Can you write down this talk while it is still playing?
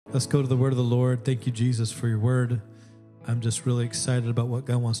Let's go to the word of the Lord. Thank you, Jesus, for your word. I'm just really excited about what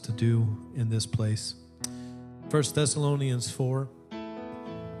God wants to do in this place. 1 Thessalonians 4,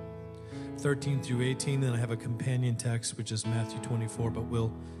 13 through 18. Then I have a companion text, which is Matthew 24, but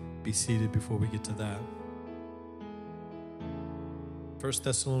we'll be seated before we get to that. 1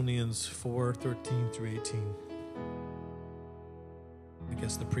 Thessalonians 4, 13 through 18. I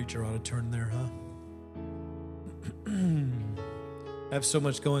guess the preacher ought to turn there, huh? I have so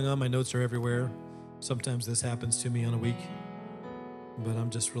much going on. My notes are everywhere. Sometimes this happens to me on a week, but I'm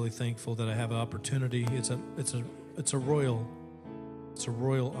just really thankful that I have an opportunity. It's a royal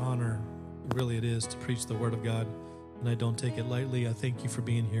honor. Really, it is to preach the Word of God, and I don't take it lightly. I thank you for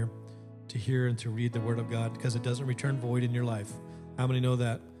being here to hear and to read the Word of God, because it doesn't return void in your life. How many know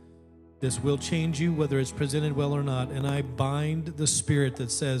that? This will change you, whether it's presented well or not. And I bind the spirit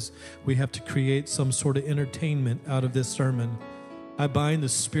that says we have to create some sort of entertainment out of this sermon. I bind the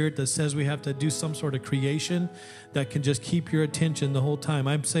spirit that says we have to do some sort of creation that can just keep your attention the whole time.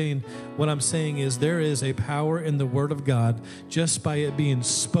 What I'm saying is there is a power in the Word of God just by it being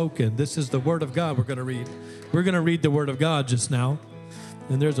spoken. This is the Word of God we're going to read. We're going to read the Word of God just now,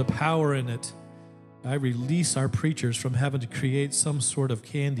 and there's a power in it. I release our preachers from having to create some sort of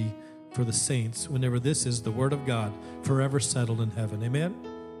candy for the saints whenever this is the Word of God forever settled in heaven. Amen?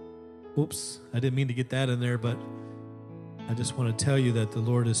 Oops, I didn't mean to get that in there, but I just want to tell you that the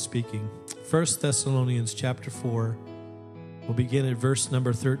Lord is speaking. 1 Thessalonians chapter 4, we'll begin at verse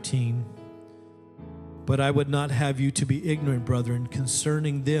number 13. But I would not have you to be ignorant, brethren,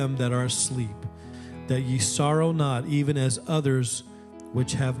 concerning them that are asleep, that ye sorrow not, even as others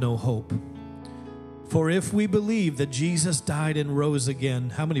which have no hope. For if we believe that Jesus died and rose again,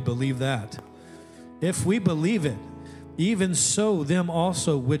 how many believe that? If we believe it, even so them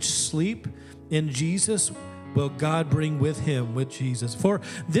also which sleep in Jesus will God bring with him, with Jesus. For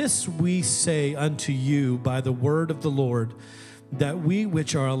this we say unto you by the word of the Lord, that we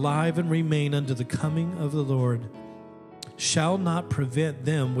which are alive and remain unto the coming of the Lord shall not prevent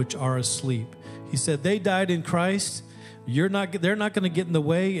them which are asleep. He said they died in Christ. They're not going to get in the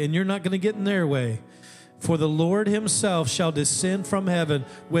way, and you're not going to get in their way. For the Lord himself shall descend from heaven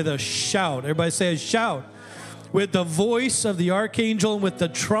with a shout. Everybody say a shout. With the voice of the archangel and with the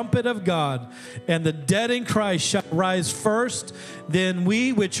trumpet of God. And the dead in Christ shall rise first. Then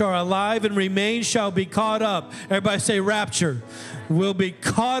we which are alive and remain shall be caught up. Everybody say rapture. We'll be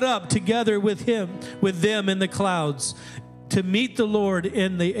caught up together with them in the clouds, to meet the Lord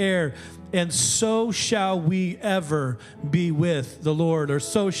in the air. And so shall we ever be with the Lord, or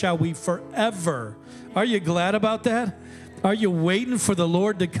so shall we forever. Are you glad about that? Are you waiting for the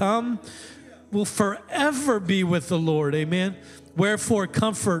Lord to come? We'll forever be with the Lord. Amen. Wherefore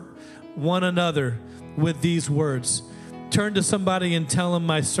comfort one another with these words. Turn to somebody and tell them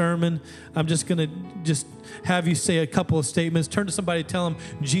my sermon. I'm just going to have you say a couple of statements. Turn to somebody and tell them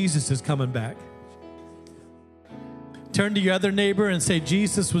Jesus is coming back. Turn to your other neighbor and say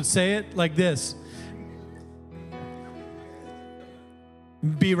Jesus would say it like this.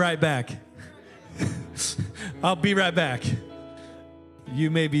 Be right back. I'll be right back. You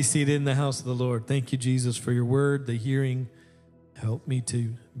may be seated in the house of the Lord. Thank you, Jesus, for your word, the hearing. Help me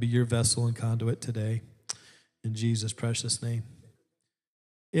to be your vessel and conduit today. In Jesus' precious name.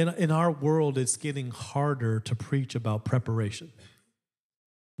 In our world, it's getting harder to preach about preparation.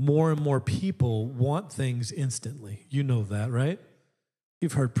 More and more people want things instantly. You know that, right?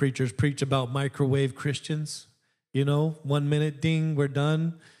 You've heard preachers preach about microwave Christians. 1 minute, ding, we're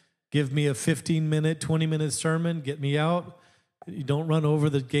done. Give me a 15-minute, 20-minute sermon. Get me out. You don't run over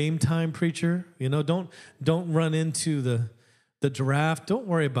the game time preacher. Don't run into the draft. Don't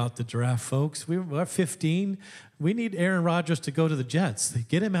worry about the draft, folks. We're 15. We need Aaron Rodgers to go to the Jets.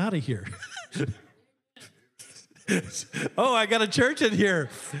 Get him out of here. Oh, I got a church in here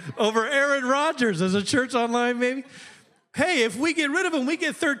over Aaron Rodgers. There's a church online, maybe. Hey, if we get rid of him, we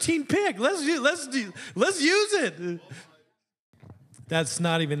get 13 pick. Let's use it. That's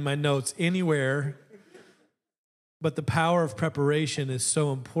not even my notes anywhere. But the power of preparation is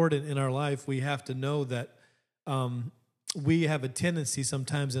so important in our life. We have to know that we have a tendency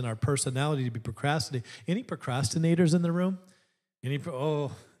sometimes in our personality to be procrastinating. Any procrastinators in the room?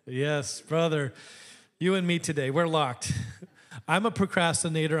 Oh, yes, brother. You and me today, we're locked. I'm a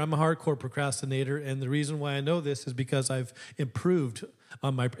procrastinator. I'm a hardcore procrastinator. And the reason why I know this is because I've improved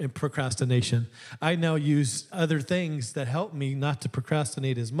on my procrastination. I now use other things that help me not to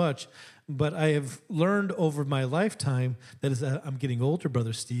procrastinate as much. But I have learned over my lifetime that I'm getting older,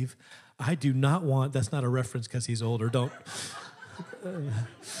 Brother Steve. I do not want, that's not a reference because he's older. Don't.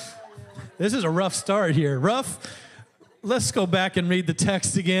 This is a rough start here. Rough. let's go back and read the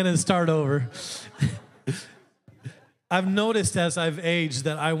text again and start over. I've noticed as I've aged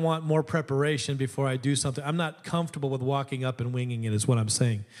that I want more preparation before I do something. I'm not comfortable with walking up and winging it is what I'm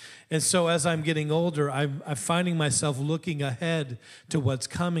saying. And so as I'm getting older, I'm finding myself looking ahead to what's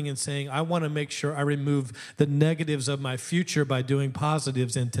coming and saying, I want to make sure I remove the negatives of my future by doing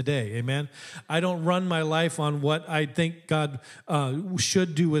positives in today. Amen? I don't run my life on what I think God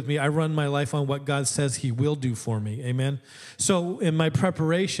should do with me. I run my life on what God says he will do for me. Amen? So in my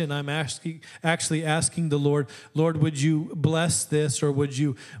preparation, I'm actually asking the Lord, would you bless this, or would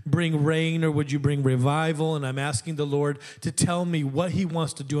you bring rain, or would you bring revival? And I'm asking the Lord to tell me what he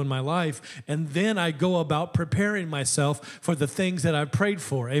wants to do in my life, and then I go about preparing myself for the things that I've prayed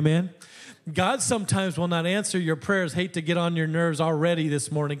for. Amen. God sometimes will not answer your prayers. Hate to get on your nerves already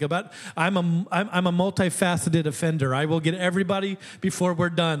this morning, but I'm a multifaceted offender. I will get everybody before we're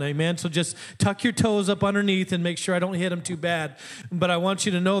done. Amen. So just tuck your toes up underneath and make sure I don't hit them too bad. But I want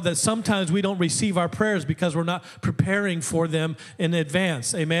you to know that sometimes we don't receive our prayers because we're not preparing for them in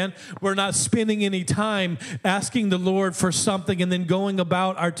advance. Amen. We're not spending any time asking the Lord for something and then going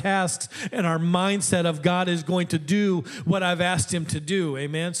about our tasks and our mindset of God is going to do what I've asked him to do.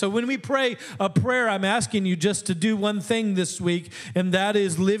 Amen. So when we pray a prayer, I'm asking you just to do one thing this week, and that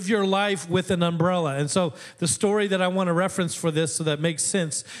is live your life with an umbrella. And so the story that I want to reference for this so that makes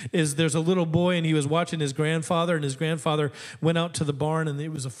sense is there's a little boy, and he was watching his grandfather, and his grandfather went out to the barn, and he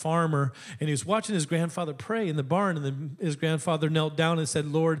was a farmer, and he was watching his grandfather pray in the barn, and then his grandfather knelt down and said,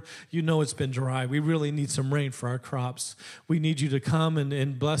 Lord, you know it's been dry. We really need some rain for our crops. We need you to come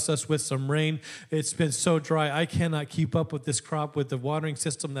and bless us with some rain. It's been so dry. I cannot keep up with this crop with the watering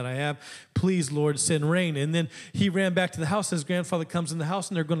system that I have. Please, Lord, send rain. And then he ran back to the house. His grandfather comes in the house,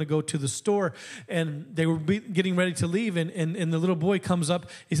 and they're going to go to the store. And they were getting ready to leave. And the little boy comes up.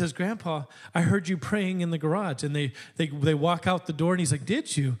 He says, Grandpa, I heard you praying in the garage. And they walk out the door, and he's like,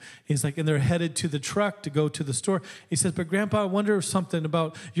 did you? He's like, and they're headed to the truck to go to the store. He says, but Grandpa, I wonder something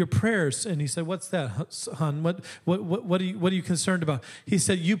about your prayers. And he said, what's that, son? What are you concerned about? He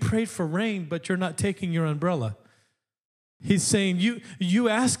said, you prayed for rain, but you're not taking your umbrella. He's saying you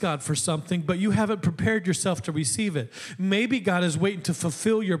ask God for something, but you haven't prepared yourself to receive it. Maybe God is waiting to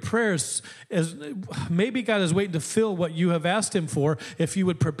fulfill your prayers. Maybe God is waiting to fill what you have asked him for if you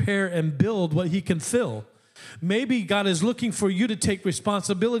would prepare and build what he can fill. Maybe God is looking for you to take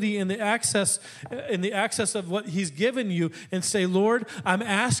responsibility in the access of what he's given you and say, Lord, I'm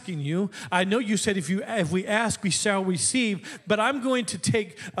asking you. I know you said if we ask, we shall receive, but I'm going to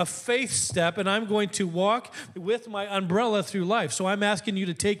take a faith step and I'm going to walk with my umbrella through life. So I'm asking you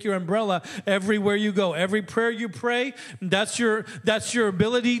to take your umbrella everywhere you go. Every prayer you pray, that's your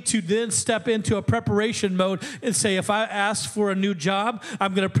ability to then step into a preparation mode and say, if I ask for a new job,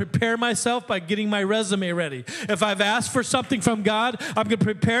 I'm going to prepare myself by getting my resume ready. If I've asked for something from God, I'm going to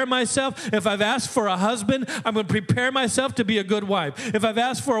prepare myself. If I've asked for a husband, I'm going to prepare myself to be a good wife. If I've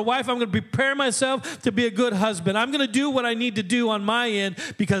asked for a wife, I'm going to prepare myself to be a good husband. I'm going to do what I need to do on my end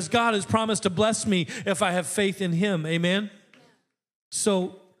because God has promised to bless me if I have faith in him. Amen?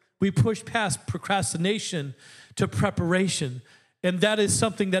 So we push past procrastination to preparation. And that is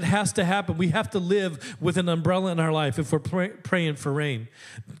something that has to happen. We have to live with an umbrella in our life if we're praying for rain.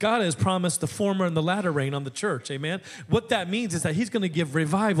 God has promised the former and the latter rain on the church, amen? What that means is that he's going to give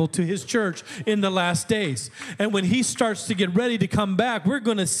revival to his church in the last days. And when he starts to get ready to come back, we're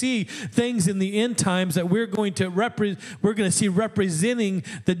going to see things in the end times that we're going to see representing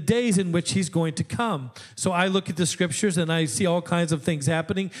the days in which he's going to come. So I look at the scriptures and I see all kinds of things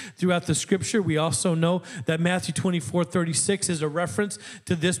happening throughout the scripture. We also know that Matthew 24:36 is a reference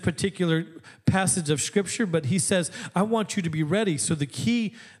to this particular passage of scripture, but he says, I want you to be ready. So the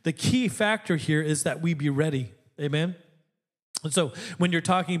key factor here is that we be ready. Amen. And so when you're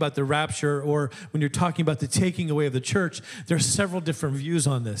talking about the rapture or when you're talking about the taking away of the church, there's several different views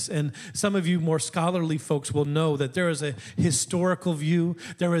on this. And some of you more scholarly folks will know that there is a historical view,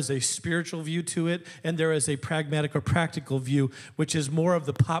 there is a spiritual view to it, and there is a pragmatic or practical view, which is more of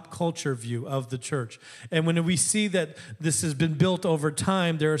the pop culture view of the church. And when we see that this has been built over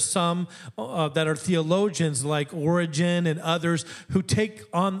time, there are some that are theologians like Origen and others who take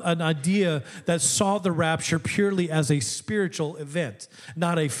on an idea that saw the rapture purely as a spiritual event,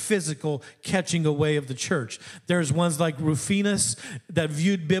 not a physical catching away of the church. There's ones like Rufinus that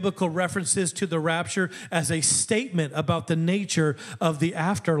viewed biblical references to the rapture as a statement about the nature of the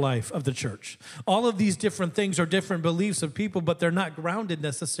afterlife of the church. All of these different things are different beliefs of people, but they're not grounded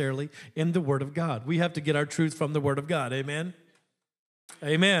necessarily in the Word of God. We have to get our truth from the Word of God. Amen?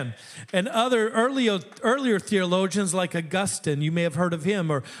 Amen. And other earlier theologians like Augustine, you may have heard of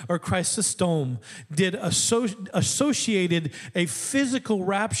him, or Chrysostom, did associated a physical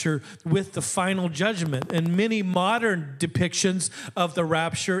rapture with the final judgment. And many modern depictions of the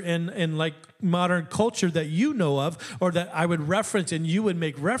rapture in like modern culture that you know of, or that I would reference and you would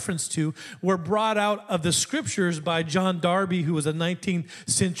make reference to, were brought out of the scriptures by John Darby, who was a 19th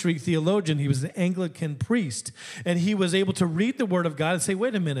century theologian. He was an Anglican priest, and he was able to read the Word of God and say,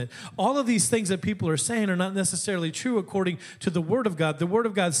 wait a minute, all of these things that people are saying are not necessarily true according to the Word of God. The Word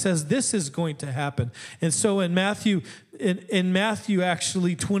of God says this is going to happen. And so in Matthew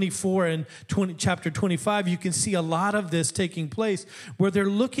actually 24 and chapter 25, you can see a lot of this taking place where they're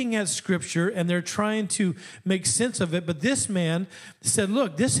looking at Scripture and they're trying to make sense of it. But this man said,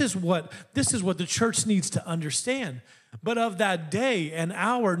 look, this is what the church needs to understand. But of that day and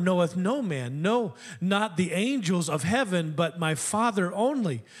hour knoweth no man, no, not the angels of heaven, but my Father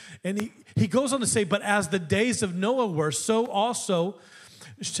only. And he goes on to say, but as the days of Noah were, so also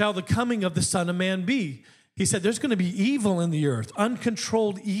shall the coming of the Son of Man be. He said there's going to be evil in the earth,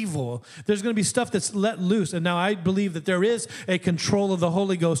 uncontrolled evil. There's going to be stuff that's let loose. And now I believe that there is a control of the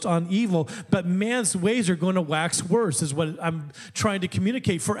Holy Ghost on evil, but man's ways are going to wax worse, is what I'm trying to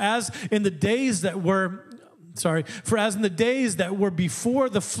communicate. For as in the days that were before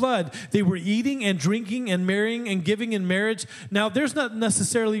the flood, they were eating and drinking and marrying and giving in marriage. Now, there's not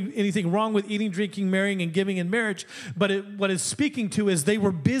necessarily anything wrong with eating, drinking, marrying, and giving in marriage, but what it's speaking to is they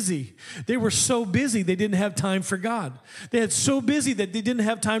were busy. They were so busy they didn't have time for God. They had so busy that they didn't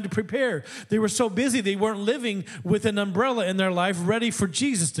have time to prepare. They were so busy they weren't living with an umbrella in their life ready for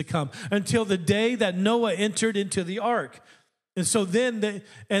Jesus to come until the day that Noah entered into the ark. And so then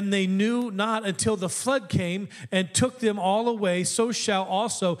they knew not until the flood came and took them all away, so shall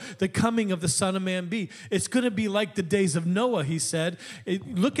also the coming of the Son of Man be. It's going to be like the days of Noah, he said.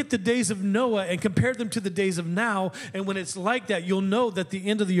 Look at the days of Noah and compare them to the days of now. And when it's like that, you'll know that the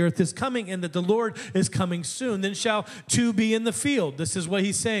end of the earth is coming and that the Lord is coming soon. Then shall two be in the field. This is what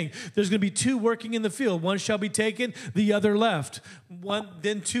he's saying. There's going to be two working in the field. One shall be taken, the other left.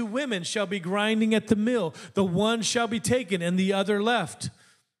 Then two women shall be grinding at the mill. The one shall be taken and the other left.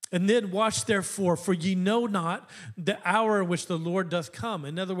 And then watch therefore, for ye know not the hour in which the Lord doth come.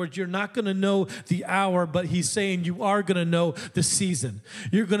 In other words, you're not going to know the hour, but he's saying you are going to know the season.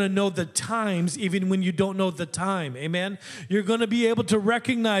 You're going to know the times even when you don't know the time. Amen? You're going to be able to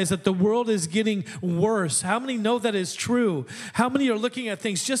recognize that the world is getting worse. How many know that is true? How many are looking at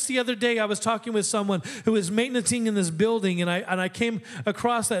things? Just the other day, I was talking with someone who is maintaining in this building, and I came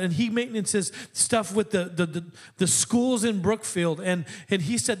across that, and he maintenances stuff with the schools in Brookfield, and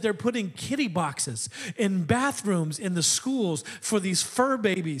he said, they're putting kitty boxes in bathrooms in the schools for these fur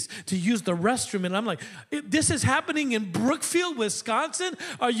babies to use the restroom. And I'm like, this is happening in Brookfield, Wisconsin?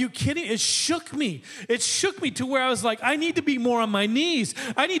 Are you kidding? It shook me. It shook me to where I was like, I need to be more on my knees.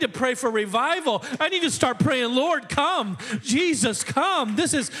 I need to pray for revival. I need to start praying, Lord, come. Jesus, come.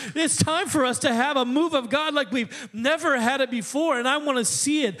 It's time for us to have a move of God like we've never had it before. And I want to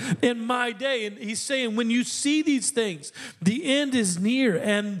see it in my day. And he's saying, when you see these things, the end is near.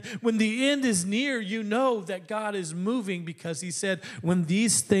 And when the end is near, you know that God is moving, because he said, when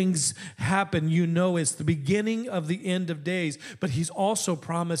these things happen, you know it's the beginning of the end of days. But he's also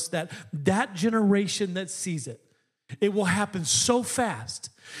promised that generation that sees it, it will happen so fast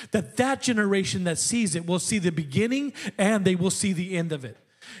that generation that sees it will see the beginning and they will see the end of it.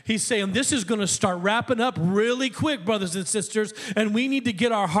 He's saying this is going to start wrapping up really quick, brothers and sisters, and we need to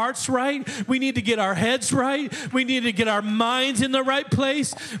get our hearts right. We need to get our heads right. We need to get our minds in the right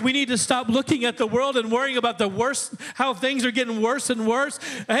place. We need to stop looking at the world and worrying about the worst, how things are getting worse and worse.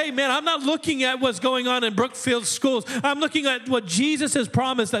 Hey, man, I'm not looking at what's going on in Brookfield schools. I'm looking at what Jesus has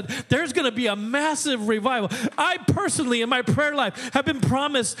promised, that there's going to be a massive revival. I personally, in my prayer life, have been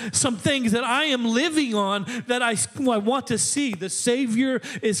promised some things that I am living on that I want to see. The Savior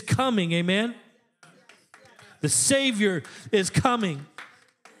is coming, amen? The Savior is coming.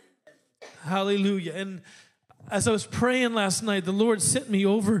 Hallelujah. And as I was praying last night, the Lord sent me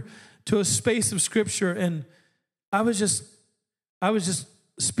over to a space of Scripture, and I was just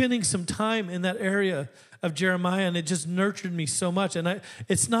spending some time in that area of Jeremiah, and it just nurtured me so much. And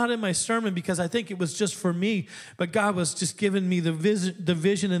it's not in my sermon because I think it was just for me, but God was just giving me the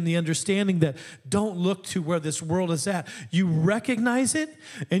vision and the understanding that don't look to where this world is at. You recognize it,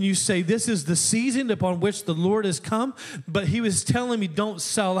 and you say, this is the season upon which the Lord has come. But he was telling me, don't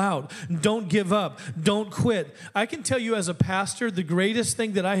sell out, don't give up, don't quit. I can tell you as a pastor, the greatest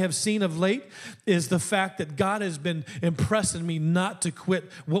thing that I have seen of late is the fact that God has been impressing me not to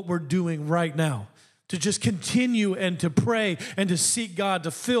quit what we're doing right now. to just continue and to pray and to seek God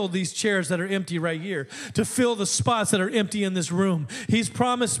to fill these chairs that are empty right here, to fill the spots that are empty in this room. He's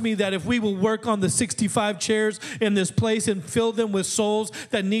promised me that if we will work on the 65 chairs in this place and fill them with souls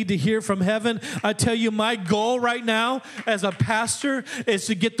that need to hear from heaven, I tell you, my goal right now as a pastor is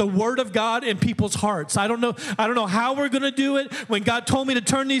to get the word of God in people's hearts. I don't know how we're going to do it. When God told me to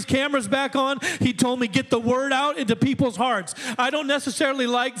turn these cameras back on, he told me get the word out into people's hearts. I don't necessarily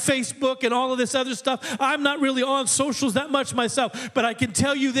like Facebook and all of this other stuff. I'm not really on socials that much myself, but I can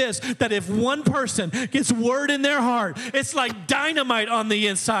tell you this, that if one person gets word in their heart, it's like dynamite on the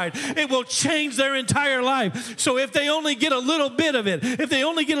inside. It will change their entire life. So if they only get a little bit of it, if they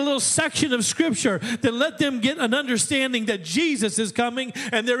only get a little section of Scripture, then let them get an understanding that Jesus is coming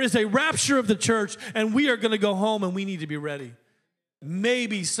and there is a rapture of the church and we are going to go home and we need to be ready.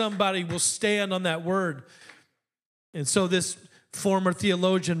 Maybe somebody will stand on that word. And so this former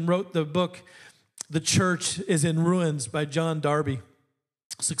theologian wrote the book, The Church is in Ruins by John Darby,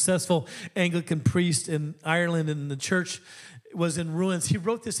 successful Anglican priest in Ireland, and the church was in ruins. He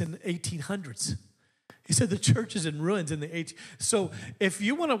wrote this in the 1800s. He said the church is in ruins in the 1800s. So if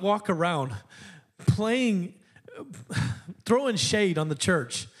you want to walk around throwing shade on the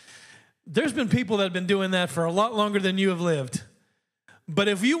church, there's been people that have been doing that for a lot longer than you have lived. But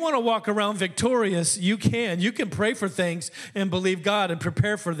if you want to walk around victorious, you can. You can pray for things and believe God and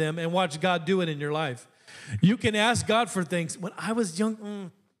prepare for them and watch God do it in your life. You can ask God for things. When I was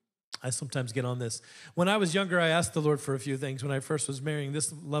young, I sometimes get on this. When I was younger, I asked the Lord for a few things. When I first was marrying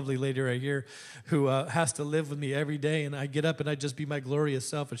this lovely lady right here who has to live with me every day, and I get up and I just be my glorious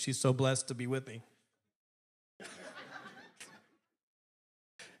self, and she's so blessed to be with me.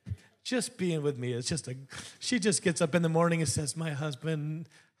 Just being with me, she just gets up in the morning and says, my husband,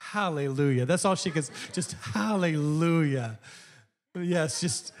 hallelujah. That's all she gets, just hallelujah.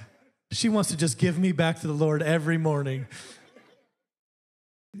 Yes, she wants to just give me back to the Lord every morning.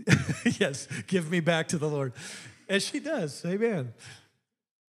 Yes, give me back to the Lord. And she does, amen.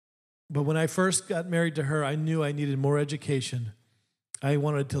 But when I first got married to her, I knew I needed more education. I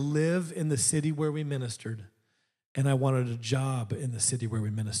wanted to live in the city where we ministered, and I wanted a job in the city where we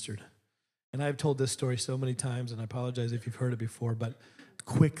ministered. And I've told this story so many times, and I apologize if you've heard it before, but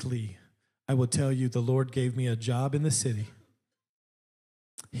quickly, I will tell you, the Lord gave me a job in the city.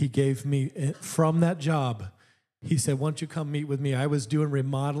 He gave me, from that job, he said, why don't you come meet with me? I was doing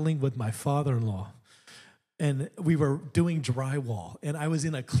remodeling with my father-in-law, and we were doing drywall, and I was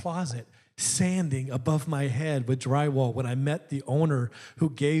in a closet sanding above my head with drywall when I met the owner who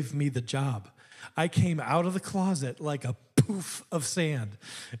gave me the job. I came out of the closet like a poof of sand.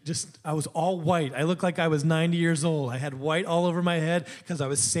 I was all white. I looked like I was 90 years old. I had white all over my head because I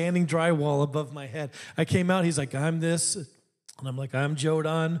was sanding drywall above my head. I came out, he's like, I'm this. And I'm like, I'm Joe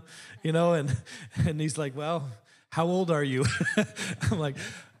Don, and he's like, well, how old are you? I'm like,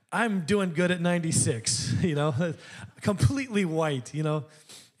 I'm doing good at 96, completely white,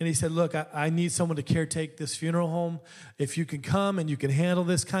 And he said, look, I need someone to caretake this funeral home. If you can come and you can handle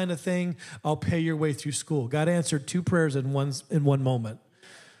this kind of thing, I'll pay your way through school. God answered 2 prayers in one moment.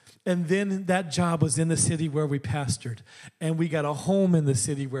 And then that job was in the city where we pastored. And we got a home in the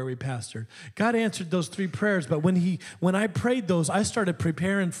city where we pastored. God answered those 3 prayers, but when I prayed those, I started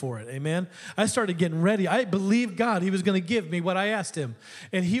preparing for it, amen? I started getting ready. I believed God. He was going to give me what I asked him.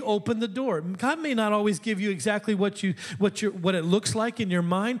 And he opened the door. God may not always give you exactly what it looks like in your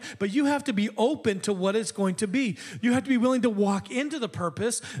mind, but you have to be open to what it's going to be. You have to be willing to walk into the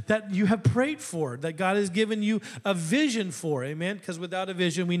purpose that you have prayed for, that God has given you a vision for, amen? Because without a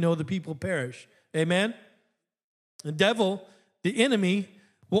vision, we know the people perish. Amen? The devil, the enemy,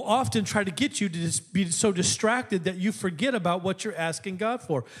 will often try to get you to be so distracted that you forget about what you're asking God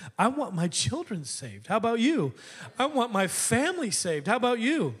for. I want my children saved. How about you? I want my family saved. How about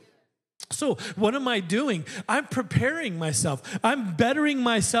you? So what am I doing? I'm preparing myself. I'm bettering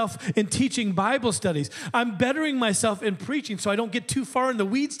myself in teaching Bible studies. I'm bettering myself in preaching so I don't get too far in the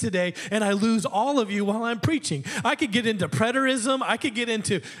weeds today and I lose all of you while I'm preaching. I could get into preterism.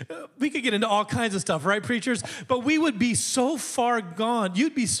 We could get into all kinds of stuff, right, preachers? But we would be so far gone.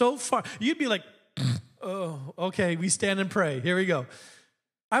 You'd be so far. You'd be like, oh, okay, we stand and pray. Here we go.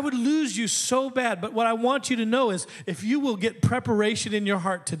 I would lose you so bad, but what I want you to know is if you will get preparation in your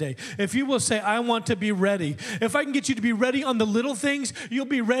heart today, if you will say, I want to be ready, if I can get you to be ready on the little things, you'll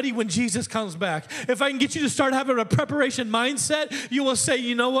be ready when Jesus comes back. If I can get you to start having a preparation mindset, you will say,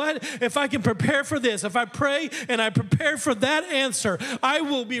 you know what? If I can prepare for this, if I pray and I prepare for that answer, I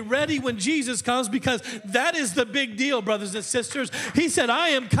will be ready when Jesus comes, because that is the big deal, brothers and sisters. He said, I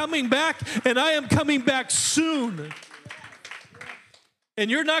am coming back, and I am coming back soon. And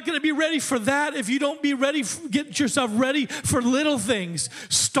you're not going to be ready for that if you don't be ready, get yourself ready for little things.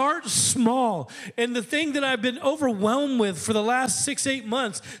 Start small. And the thing that I've been overwhelmed with for the last 6-8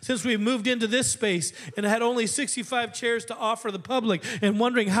 months since we moved into this space and had only 65 chairs to offer the public and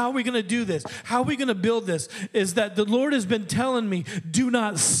wondering how are we going to do this? How are we going to build this? Is that the Lord has been telling me, do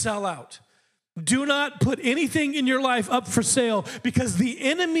not sell out. Do not put anything in your life up for sale because the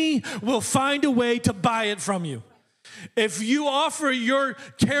enemy will find a way to buy it from you. If you offer your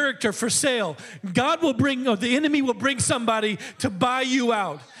character for sale, God will bring, or the enemy will bring somebody to buy you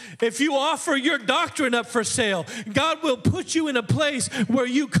out. If you offer your doctrine up for sale, God will put you in a place where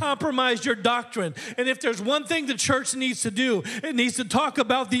you compromise your doctrine. And if there's one thing the church needs to do, it needs to talk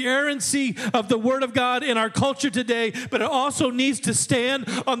about the errancy of the Word of God in our culture today, but it also needs to stand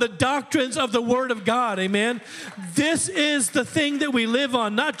on the doctrines of the Word of God, amen? This is the thing that we live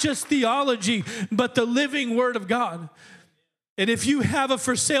on, not just theology, but the living Word of God. And if you have a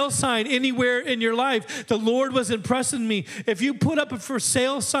for sale sign anywhere in your life, the Lord was impressing me. If you put up a for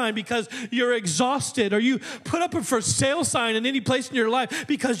sale sign because you're exhausted, or you put up a for sale sign in any place in your life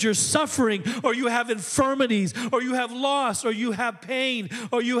because you're suffering, or you have infirmities, or you have loss, or you have pain,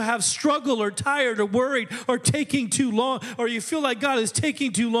 or you have struggle, or tired, or worried, or taking too long, or you feel like God is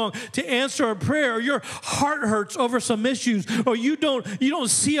taking too long to answer a prayer, or your heart hurts over some issues, or you don't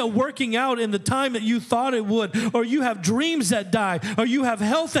see it working out in the time that you thought it would, or you have dreams that die, or you have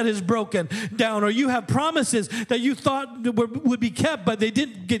health that is broken down, or you have promises that you thought would be kept, but they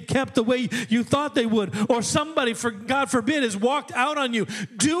didn't get kept the way you thought they would, or somebody, for God forbid, has walked out on you.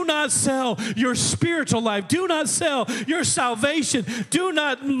 Do not sell your spiritual life. Do not sell your salvation. Do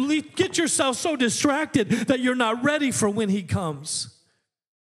not get yourself so distracted that you're not ready for when he comes.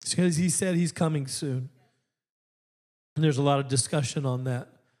 Because he said he's coming soon. And there's a lot of discussion on that.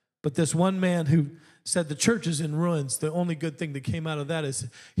 But this one man who said the church is in ruins, the only good thing that came out of that is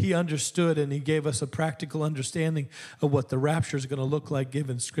he understood, and he gave us a practical understanding of what the rapture is going to look like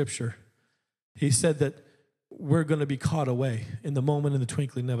given Scripture. He said that we're going to be caught away in the moment, in the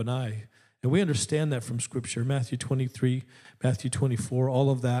twinkling of an eye. And we understand that from Scripture, Matthew 23, Matthew 24, all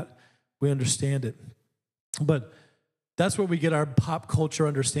of that. We understand it. But that's where we get our pop culture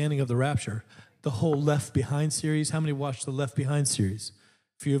understanding of the rapture. The whole Left Behind series. How many watched the Left Behind series?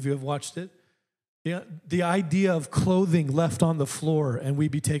 A few of you have watched it. Yeah, the idea of clothing left on the floor and we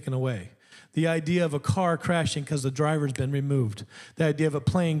be taken away. The idea of a car crashing because the driver's been removed. The idea of a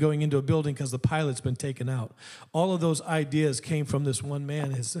plane going into a building because the pilot's been taken out. All of those ideas came from this one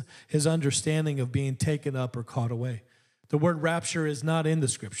man, his understanding of being taken up or caught away. The word rapture is not in the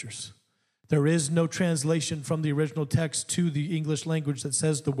Scriptures. There is no translation from the original text to the English language that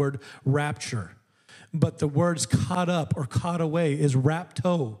says the word rapture. But the words caught up or caught away is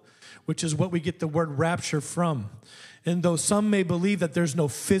rapto, which is what we get the word rapture from. And though some may believe that there's no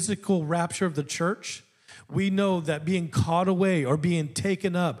physical rapture of the church, we know that being caught away or being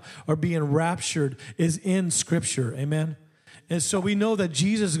taken up or being raptured is in Scripture. Amen? And so we know that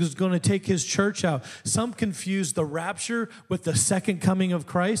Jesus is going to take his church out. Some confuse the rapture with the second coming of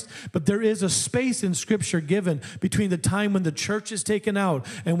Christ, but there is a space in Scripture given between the time when the church is taken out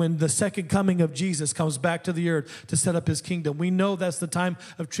and when the second coming of Jesus comes back to the earth to set up his kingdom. We know that's the time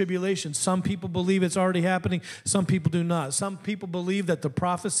of tribulation. Some people believe it's already happening. Some people do not. Some people believe that the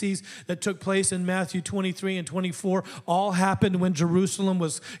prophecies that took place in Matthew 23 and 24 all happened when Jerusalem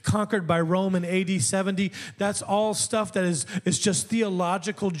was conquered by Rome in AD 70. That's all stuff that is just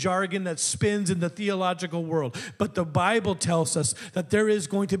theological jargon that spins in the theological world. But the Bible tells us that there is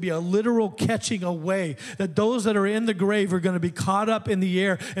going to be a literal catching away, that those that are in the grave are going to be caught up in the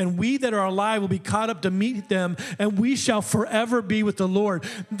air, and we that are alive will be caught up to meet them, and we shall forever be with the Lord.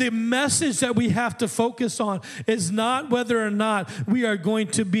 The message that we have to focus on is not whether or not we are going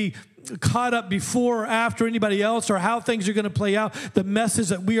to be caught up before or after anybody else or how things are going to play out. The message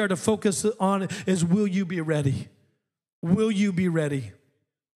that we are to focus on is, will you be ready? Will you be ready?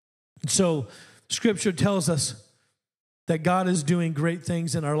 So Scripture tells us that God is doing great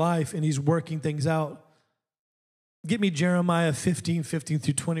things in our life and he's working things out. Give me Jeremiah 15 through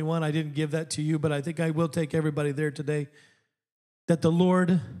 21. I didn't give that to you, but I think I will take everybody there today. That the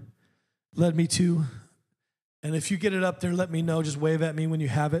Lord led me to. And if you get it up there, let me know. Just wave at me when you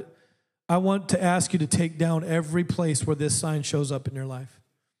have it. I want to ask you to take down every place where this sign shows up in your life.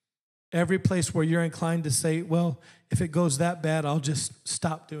 Every place where you're inclined to say, well, if it goes that bad, I'll just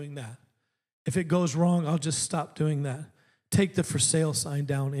stop doing that. If it goes wrong, I'll just stop doing that. Take the for sale sign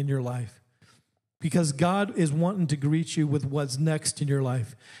down in your life. Because God is wanting to greet you with what's next in your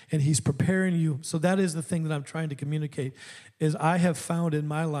life. And he's preparing you. So that is the thing that I'm trying to communicate, is I have found in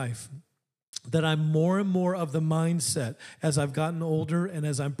my life that I'm more and more of the mindset as I've gotten older and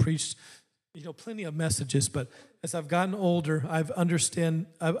as I'm preached, plenty of messages, but as I've gotten older, I've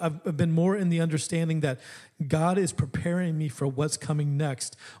been more in the understanding that God is preparing me for what's coming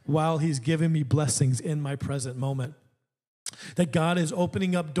next while he's giving me blessings in my present moment. That God is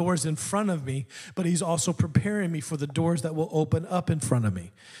opening up doors in front of me, but he's also preparing me for the doors that will open up in front of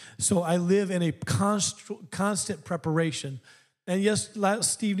me. So I live in a constant preparation. And yes,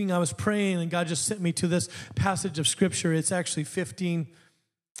 last evening I was praying and God just sent me to this passage of scripture. It's actually 15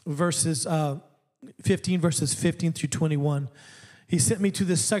 verses 15 through 21. He sent me to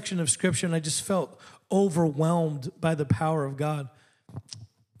this section of scripture and I just felt overwhelmed by the power of God.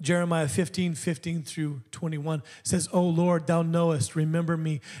 Jeremiah 15 through 21 says, O Lord, thou knowest, remember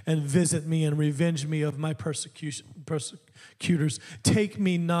me and visit me and revenge me of my persecutors. Take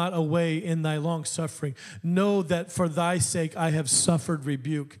me not away in thy long suffering. Know that for thy sake I have suffered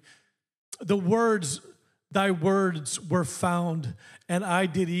rebuke. Thy words were found, and I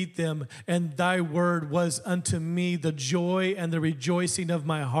did eat them, and thy word was unto me the joy and the rejoicing of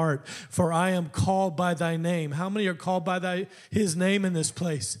my heart, for I am called by thy name. How many are called by his name in this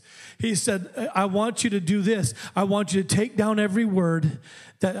place? He said, I want you to do this. I want you to take down every word,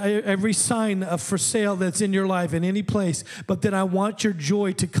 every sign of for sale that's in your life in any place, but then I want your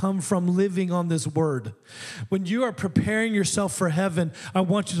joy to come from living on this word. When you are preparing yourself for heaven, I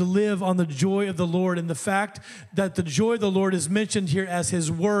want you to live on the joy of the Lord. And the fact that the joy of the Lord is mentioned here as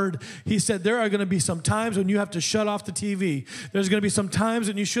his word, he said there are going to be some times when you have to shut off the TV. There's going to be some times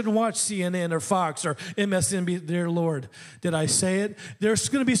when you shouldn't watch CNN or Fox or MSNBC. Dear Lord, did I say it? There's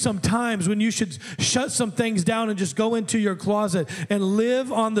going to be some times when you should shut some things down and just go into your closet and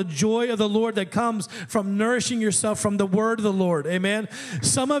live on the joy of the Lord that comes from nourishing yourself from the word of the Lord. Amen.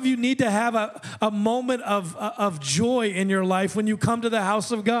 Some of you need to have a moment of joy in your life when you come to the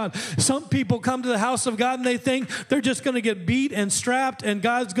house of God. Some people come to the house of God and they think they're just going to get beat and strapped and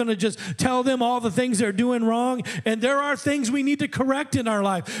God's going to just tell them all the things they're doing wrong. And there are things we need to correct in our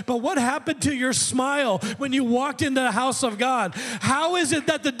life. But what happened to your smile when you walked into the house of God? How is it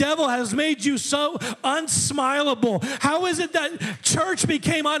that the devil has made you so unsmileable? How is it that church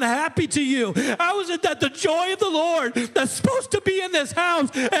became unhappy to you? How is it that the joy of the Lord that's supposed to be in this house,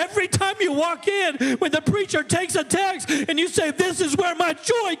 every time you walk in, when the preacher takes a text and you say, this is where my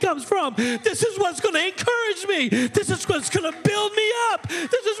joy comes from. This is what's going to encourage me. This is what's going to build me up.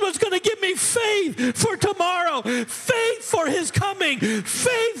 This is what's going to give me faith for tomorrow, faith for his coming,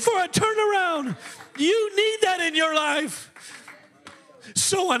 faith for a turnaround. You need that in your life.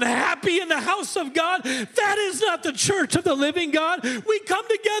 So unhappy in the house of God. That is not the church of the living God. We come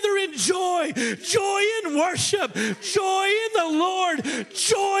together in joy, joy in worship, joy in the Lord,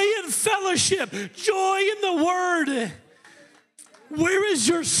 joy in fellowship, joy in the word. Where is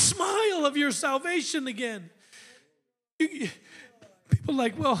your smile of your salvation again? People are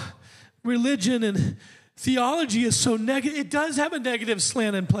like, well, religion and theology is so negative. It does have a negative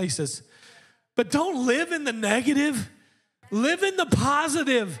slant in places, but don't live in the negative. Live in the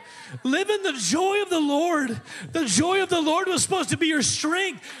positive. Live in the joy of the Lord. The joy of the Lord was supposed to be your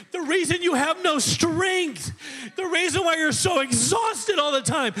strength. The reason you have no strength, the reason why you're so exhausted all the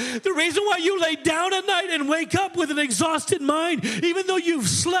time, the reason why you lay down at night and wake up with an exhausted mind, even though you've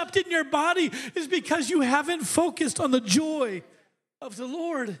slept in your body, is because you haven't focused on the joy of the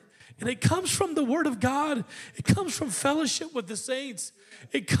Lord. And it comes from the Word of God. It comes from fellowship with the saints.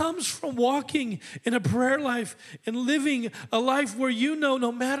 It comes from walking in a prayer life and living a life where you know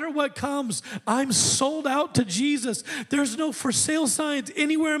no matter what comes, I'm sold out to Jesus. There's no for sale signs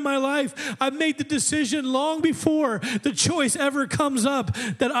anywhere in my life. I've made the decision long before the choice ever comes up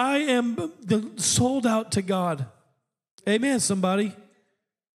that I am sold out to God. Amen, somebody.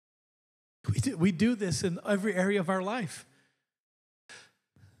 We do this in every area of our life.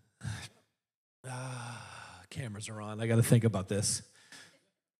 Cameras are on. I got to think about this.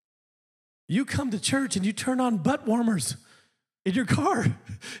 You come to church and you turn on butt warmers in your car.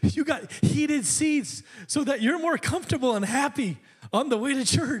 You got heated seats so that you're more comfortable and happy on the way to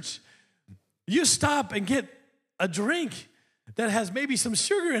church. You stop and get a drink that has maybe some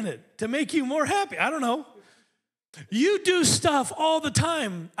sugar in it to make you more happy. I don't know. You do stuff all the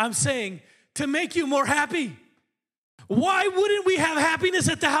time, I'm saying, to make you more happy. Why wouldn't we have happiness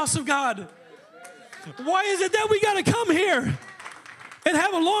at the house of God? Why is it that we got to come here and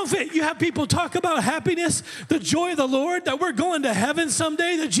have a long faith? You have people talk about happiness, the joy of the Lord, that we're going to heaven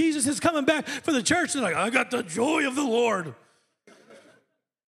someday, that Jesus is coming back for the church. They're like, I got the joy of the Lord.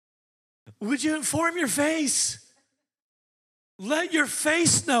 Would you inform your face? Let your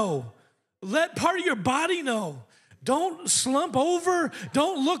face know. Let part of your body know. Don't slump over.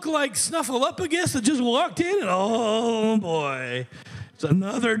 Don't look like Snuffleupagus that just walked in and, oh boy, it's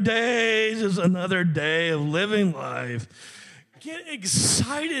another day. It's just another day of living life. Get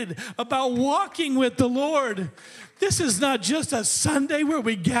excited about walking with the Lord. This is not just a Sunday where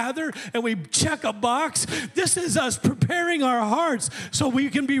we gather and we check a box. This is us preparing our hearts so we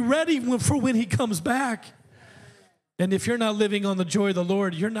can be ready for when he comes back. And if you're not living on the joy of the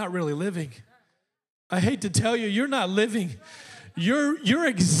Lord, you're not really living. I hate to tell you, you're not living. You're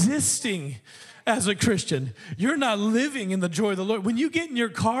existing as a Christian. You're not living in the joy of the Lord. When you get in your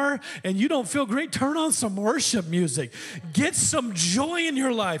car and you don't feel great, turn on some worship music. Get some joy in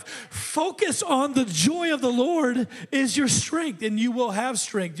your life. Focus on the joy of the Lord is your strength, and you will have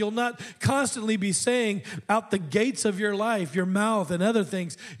strength. You'll not constantly be saying out the gates of your life, your mouth and other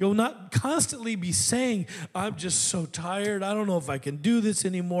things. You'll not constantly be saying, I'm just so tired. I don't know if I can do this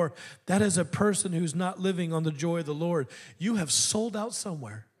anymore. That is a person who's not living on the joy of the Lord. You have sold out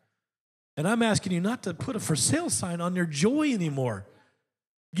somewhere. And I'm asking you not to put a for sale sign on your joy anymore.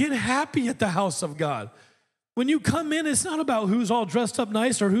 Get happy at the house of God. When you come in, it's not about who's all dressed up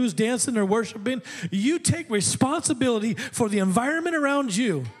nice or who's dancing or worshiping. You take responsibility for the environment around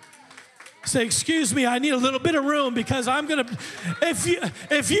you. Say, excuse me, I need a little bit of room because I'm going to,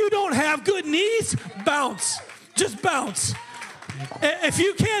 if you don't have good knees, bounce. Just bounce. If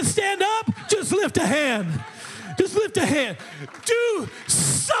you can't stand up, just lift a hand. Just lift a hand. Do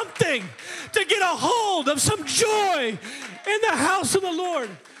something to get a hold of some joy in the house of the Lord,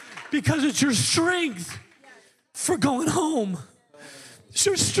 because it's your strength for going home. It's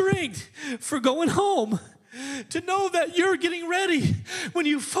your strength for going home. To know that you're getting ready. When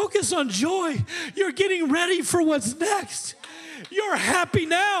you focus on joy, you're getting ready for what's next. You're happy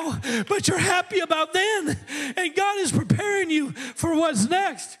now, but you're happy about then. And God is preparing you for what's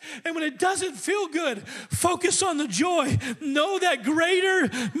next. And when it doesn't feel good, focus on the joy. Know that greater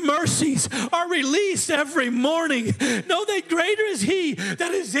mercies are released every morning. Know that greater is he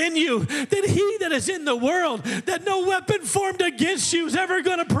that is in you than he that is in the world. That no weapon formed against you is ever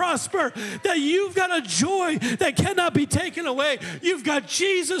going to prosper. That you've got a joy that cannot be taken away. You've got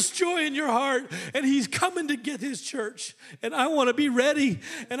Jesus' joy in your heart, and he's coming to get his church. And I want to be ready,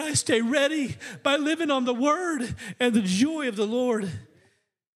 and I stay ready by living on the word and the joy of the Lord,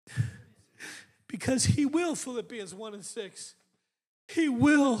 because he will, Philippians 1:6, he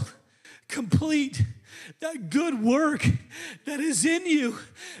will complete that good work that is in you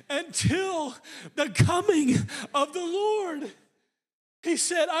until the coming of the Lord. He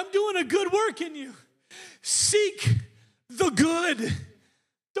said, I'm doing a good work in you. Seek the good.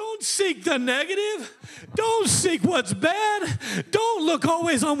 Don't seek the negative. Don't seek what's bad. Don't look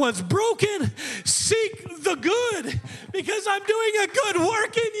always on what's broken. Seek the good, because I'm doing a good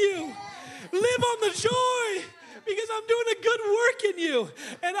work in you. Live on the joy, because I'm doing a good work in you,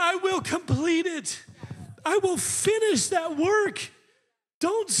 and I will complete it. I will finish that work.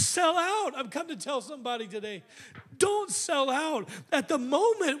 Don't sell out. I've come to tell somebody today, don't sell out. At the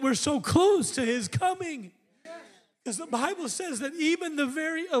moment, we're so close to his coming. Because the Bible says that even the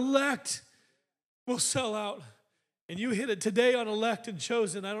very elect will sell out. And you hit it today on elect and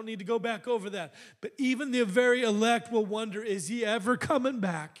chosen. I don't need to go back over that. But even the very elect will wonder, is he ever coming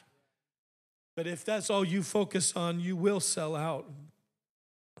back? But if that's all you focus on, you will sell out.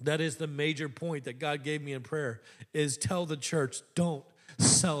 That is the major point that God gave me in prayer, is tell the church, don't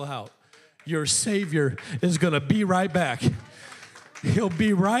sell out. Your Savior is going to be right back. He'll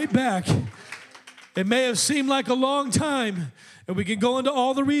be right back. It may have seemed like a long time, and we can go into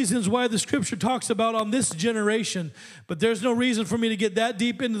all the reasons why the scripture talks about on this generation, but there's no reason for me to get that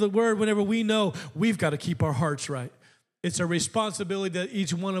deep into the word whenever we know we've got to keep our hearts right. It's a responsibility that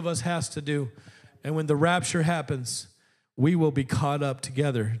each one of us has to do. And when the rapture happens, we will be caught up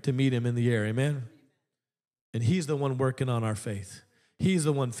together to meet him in the air. Amen? And he's the one working on our faith. He's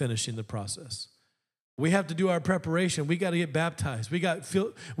the one finishing the process. We have to do our preparation. We got to get baptized. We got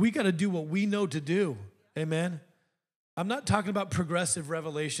to do what we know to do. Amen. I'm not talking about progressive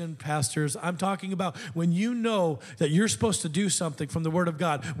revelation, pastors. I'm talking about when you know that you're supposed to do something from the Word of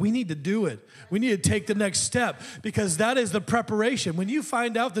God, we need to do it. We need to take the next step, because that is the preparation. When you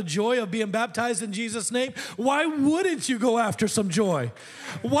find out the joy of being baptized in Jesus' name, why wouldn't you go after some joy?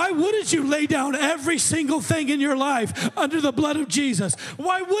 Why wouldn't you lay down every single thing in your life under the blood of Jesus?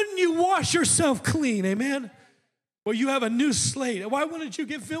 Why wouldn't you wash yourself clean? Amen? Well, you have a new slate. Why wouldn't you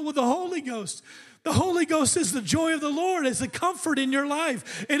get filled with the Holy Ghost? The Holy Ghost is the joy of the Lord. It's the comfort in your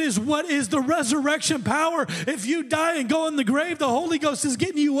life. It is what is the resurrection power. If you die and go in the grave, the Holy Ghost is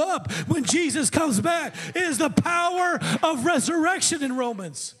getting you up when Jesus comes back. It is the power of resurrection in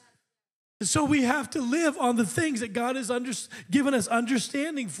Romans. So we have to live on the things that God has given us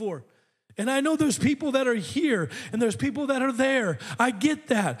understanding for. And I know there's people that are here and there's people that are there. I get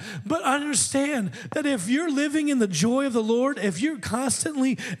that. But understand that if you're living in the joy of the Lord, if you're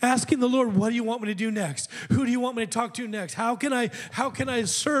constantly asking the Lord, what do you want me to do next? Who do you want me to talk to next? How can I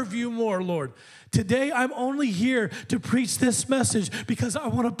serve you more, Lord? Today, I'm only here to preach this message because I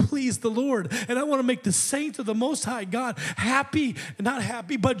want to please the Lord. And I want to make the saints of the Most High God happy, not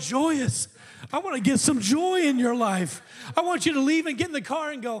happy, but joyous. I want to get some joy in your life. I want you to leave and get in the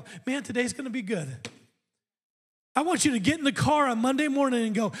car and go, man, today's going to be good. I want you to get in the car on Monday morning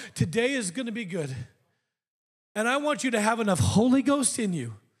and go, today is going to be good. And I want you to have enough Holy Ghost in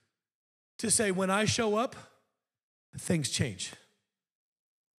you to say, when I show up, things change.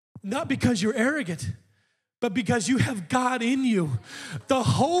 Not because you're arrogant, but because you have God in you. The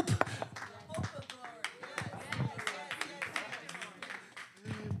hope.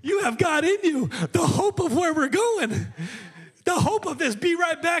 You have God in you. The hope of where we're going. The hope of this Be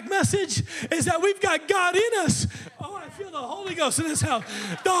Right Back message is that we've got God in us. Oh, I feel the Holy Ghost in this house.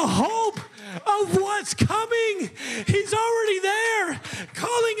 The hope of what's coming. He's already there,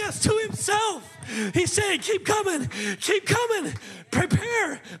 calling us to himself. He's saying, keep coming,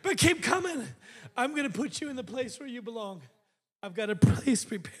 prepare, but keep coming. I'm going to put you in the place where you belong. I've got a place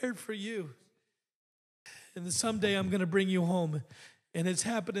prepared for you. And then someday I'm going to bring you home. And it's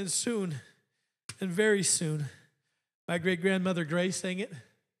happening soon and very soon. My great-grandmother Grace sang it.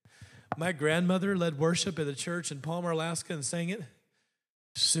 My grandmother led worship at the church in Palmer, Alaska, and sang it.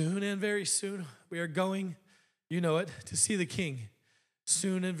 Soon and very soon, we are going, you know it, to see the King.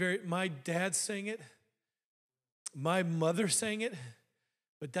 Soon and very, my dad sang it. My mother sang it.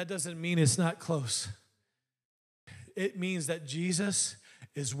 But that doesn't mean it's not close. It means that Jesus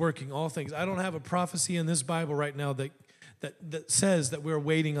is working all things. I don't have a prophecy in this Bible right now that says that we're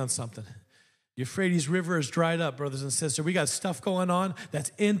waiting on something. Euphrates River is dried up, brothers and sisters. We got stuff going on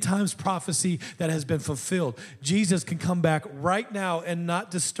that's end times prophecy that has been fulfilled. Jesus can come back right now and not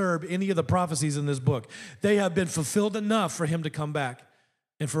disturb any of the prophecies in this book. They have been fulfilled enough for him to come back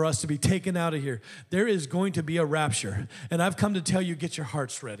and for us to be taken out of here. There is going to be a rapture. And I've come to tell you, get your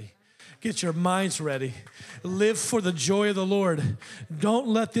hearts ready. Get your minds ready. Live for the joy of the Lord. Don't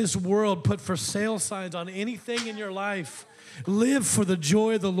let this world put for sale signs on anything in your life. Live for the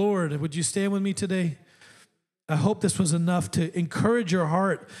joy of the Lord. Would you stand with me today? I hope this was enough to encourage your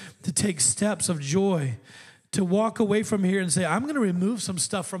heart to take steps of joy, to walk away from here and say, I'm going to remove some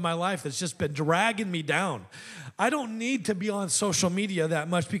stuff from my life that's just been dragging me down. I don't need to be on social media that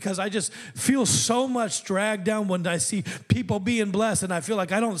much because I just feel so much dragged down when I see people being blessed and I feel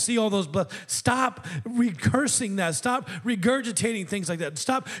like I don't see all those blessings. Stop recursing that. Stop regurgitating things like that.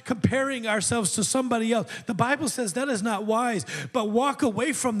 Stop comparing ourselves to somebody else. The Bible says that is not wise, but walk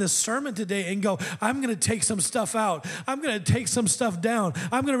away from this sermon today and go, I'm going to take some stuff out. I'm going to take some stuff down.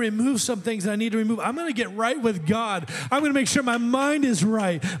 I'm going to remove some things that I need to remove. I'm going to get right with God. I'm going to make sure my mind is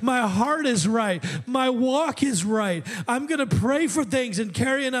right. My heart is right. My walk is right. I'm going to pray for things and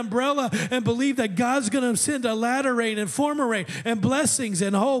carry an umbrella and believe that God's going to send a latter rain and former rain and blessings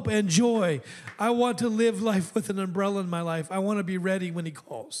and hope and joy. I want to live life with an umbrella in my life. I want to be ready when he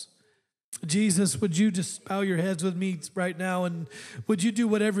calls. Jesus, would you just bow your heads with me right now, and would you do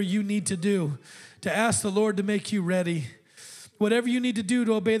whatever you need to do to ask the Lord to make you ready? Whatever you need to do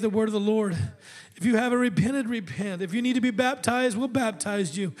to obey the word of the Lord. If you haven't repented, repent. If you need to be baptized, we'll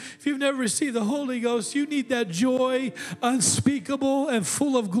baptize you. If you've never received the Holy Ghost, you need that joy unspeakable and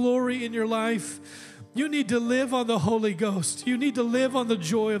full of glory in your life. You need to live on the Holy Ghost. You need to live on the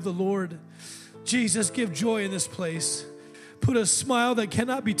joy of the Lord. Jesus, give joy in this place. Put a smile that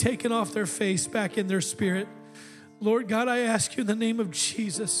cannot be taken off their face back in their spirit. Lord God, I ask you in the name of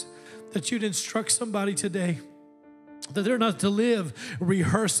Jesus that you'd instruct somebody today that they're not to live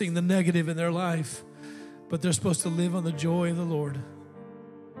rehearsing the negative in their life, but they're supposed to live on the joy of the Lord.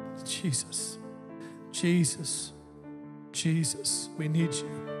 Jesus, Jesus, Jesus, we need you.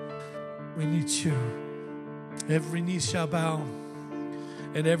 We need you. Every knee shall bow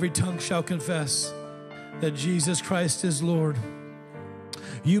and every tongue shall confess that Jesus Christ is Lord.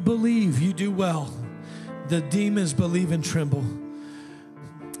 You believe, you do well. The demons believe and tremble.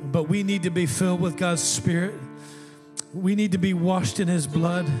 But we need to be filled with God's Spirit. We need to be washed in his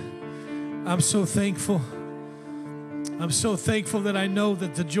blood. I'm so thankful. I'm so thankful that I know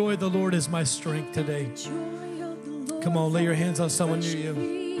that the joy of the Lord is my strength today. Come on, lay your hands on someone near you.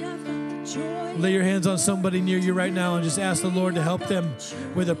 Lay your hands on somebody near you right now and just ask the Lord to help them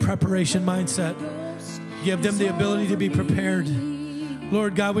with a preparation mindset. Give them the ability to be prepared.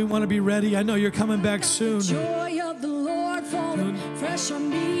 Lord God, we want to be ready. I know you're coming back soon.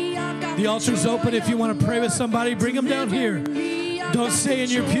 The The altar's open. If you want to pray with somebody, bring them down here. Don't stay in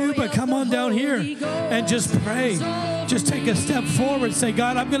your pew, but come on down here and just pray. Just take a step forward. Say,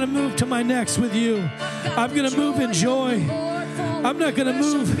 God, I'm going to move to my next with you. I'm going to move in joy. I'm not going to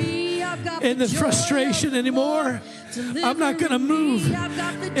move in the frustration anymore. I'm not going to move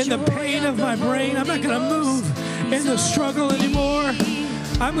in the pain of my brain. I'm not going to move in the struggle anymore.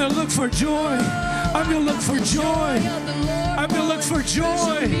 I'm going to look for joy. I'm going to look for joy. I'm going to look for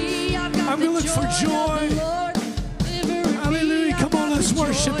joy. I'm going to look for joy. Hallelujah. Come on, let's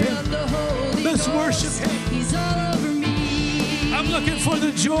worship him. Let's worship him. I'm looking for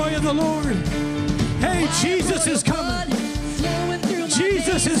the joy of the Lord. Hey, Jesus is coming.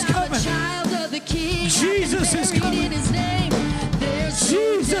 Jesus is coming. Jesus is coming.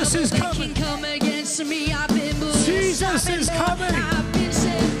 Jesus is coming. Jesus is coming.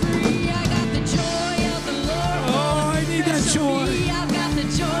 Oh, I need that joy. I've got the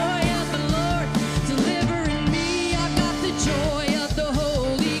joy of the Lord delivering me. I've got the joy of the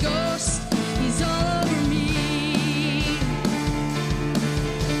Holy Ghost. He's all over me.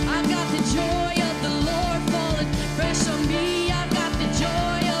 I've got the joy